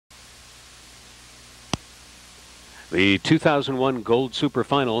The 2001 Gold Super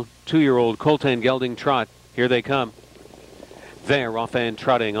Final, 2-year-old Colt and Gelding Trot. Here they come. There, off and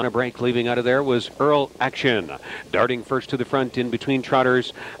trotting on a break, leaving out of there was Earl Action. Darting first to the front in between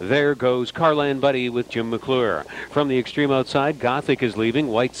trotters, there goes Carland Buddy with Jim McClure. From the extreme outside, Gothic is leaving,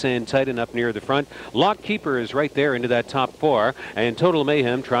 White Sand Titan up near the front. Lock Keeper is right there into that top four, and Total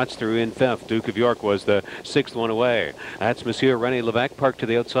Mayhem trots through in fifth. Duke of York was the sixth one away. That's Monsieur Rene Levesque parked to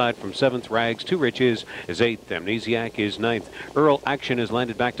the outside from seventh. Rags to Riches is eighth. Amnesiac is ninth. Earl Action has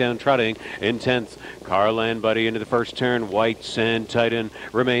landed back down trotting in 10th. Carland Buddy into the first turn. White Sand Titan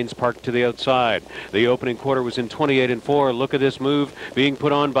remains parked to the outside. The opening quarter was in 28-4. Look at this move being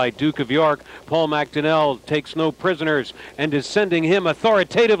put on by Duke of York. Paul MacDonell takes no prisoners and is sending him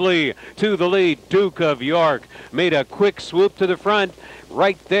authoritatively to the lead. Duke of York made a quick swoop to the front.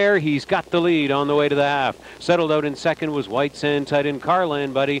 Right there, he's got the lead on the way to the half. Settled out in second was White Sand Titan.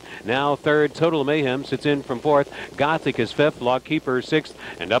 Carland Buddy now third. Total Mayhem sits in from fourth. Gothic is fifth. Lock Keeper sixth.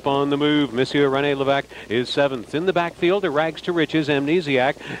 And up on the move, Monsieur Rene Levesque is seventh. In the backfield, a Rags to Riches,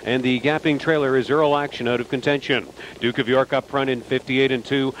 Amnesiac, and the gapping trailer is Earl Action out of contention. Duke of York up front in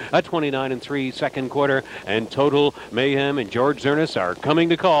 58-2, a 29-3 second quarter, and Total Mayhem and George Zernis are coming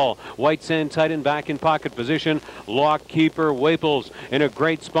to call. White Sand Titan back in pocket position. Lock Keeper Waples in a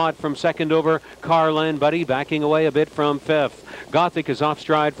great spot from second over. Carland Buddy backing away a bit from fifth. Gothic is off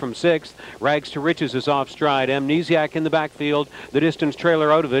stride from sixth. Rags to Riches is off stride. Amnesiac in the backfield. The distance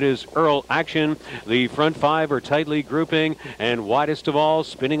trailer out of it is Earl Action. The front five are tightly grouping, and widest of all,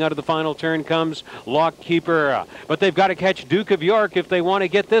 spinning out of the final turn comes Lock Keeper. But they've got to catch Duke of York if they want to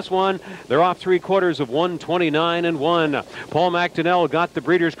get this one. They're off 3/4 of 1:29-1. Paul MacDonell got the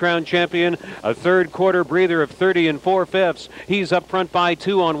Breeders' Crown champion. A third quarter breather of 30 4/5. He's up front by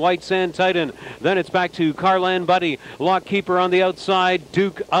 2 on White Sand Titan. Then it's back to Carland Buddy. Lock Keeper on the outside.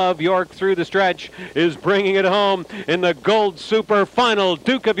 Duke of York through the stretch is bringing it home in the Gold Super Final.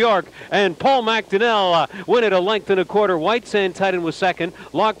 Duke of York and Paul MacDonell win it a length and a quarter. White Sand Titan was second.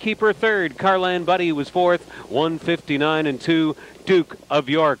 Lock Keeper third. Carland Buddy was fourth. 1:59-2. Duke of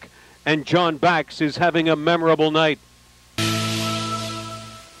York. And John Bax is having a memorable night.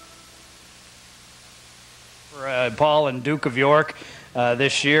 For Paul and Duke of York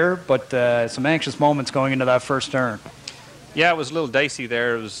this year, but some anxious moments going into that first turn. Yeah, it was a little dicey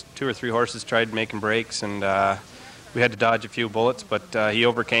there. It was 2 or 3 horses tried making breaks, and we had to dodge a few bullets, but he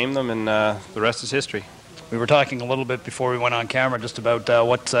overcame them, and the rest is history. We were talking a little bit before we went on camera just about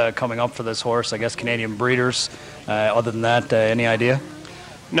what's coming up for this horse. I guess Canadian breeders. Other than that, any idea?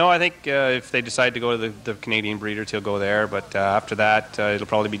 No, I think if they decide to go to the Canadian breeders, he'll go there, but after that, it'll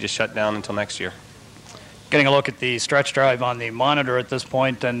probably be just shut down until next year. Getting a look at the stretch drive on the monitor at this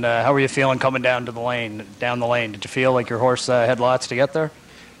point, and how were you feeling coming down the lane? Did you feel like your horse had lots to get there?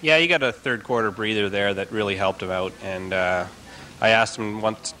 Yeah, you got a third quarter breather there that really helped him out, and I asked him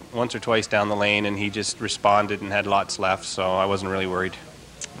once or twice down the lane, and he just responded and had lots left, so I wasn't really worried.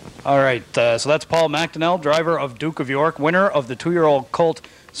 All right, so that's Paul MacDonell, driver of Duke of York, winner of the 2-year-old Colt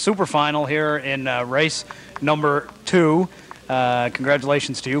Super Final here in race number 2.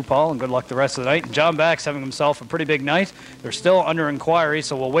 Congratulations to you, Paul, and good luck the rest of the night. And John Bax having himself a pretty big night. They're still under inquiry,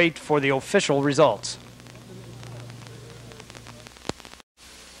 so we'll wait for the official results.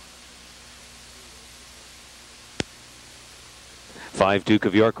 Five Duke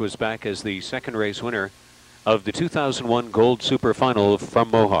of York was back as the second race winner of the 2001 Gold Super Final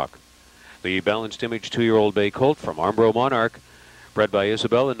from Mohawk. The balanced image 2-year-old bay colt from Armbro Monarch, bred by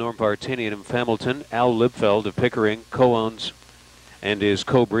Isabel and Norm Vartanian of Hamilton. Al Libfeld of Pickering co-owns and is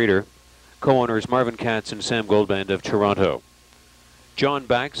co-breeder. Co-owners Marvin Katz and Sam Goldband of Toronto. John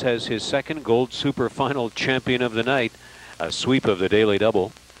Bax has his second Gold Super Final champion of the night, a sweep of the Daily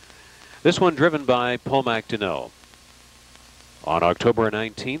Double. This one driven by Paul MacDonell. On October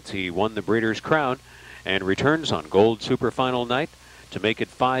 19th, he won the Breeders' Crown and returns on Gold Super Final night to make it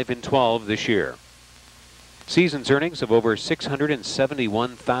 5-12 this year. Season's earnings of over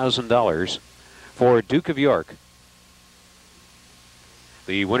 $671,000 for Duke of York.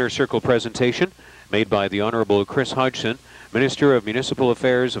 The Winner's Circle presentation made by the Honorable Chris Hodgson, Minister of Municipal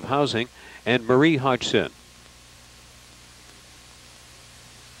Affairs of Housing, and Marie Hodgson.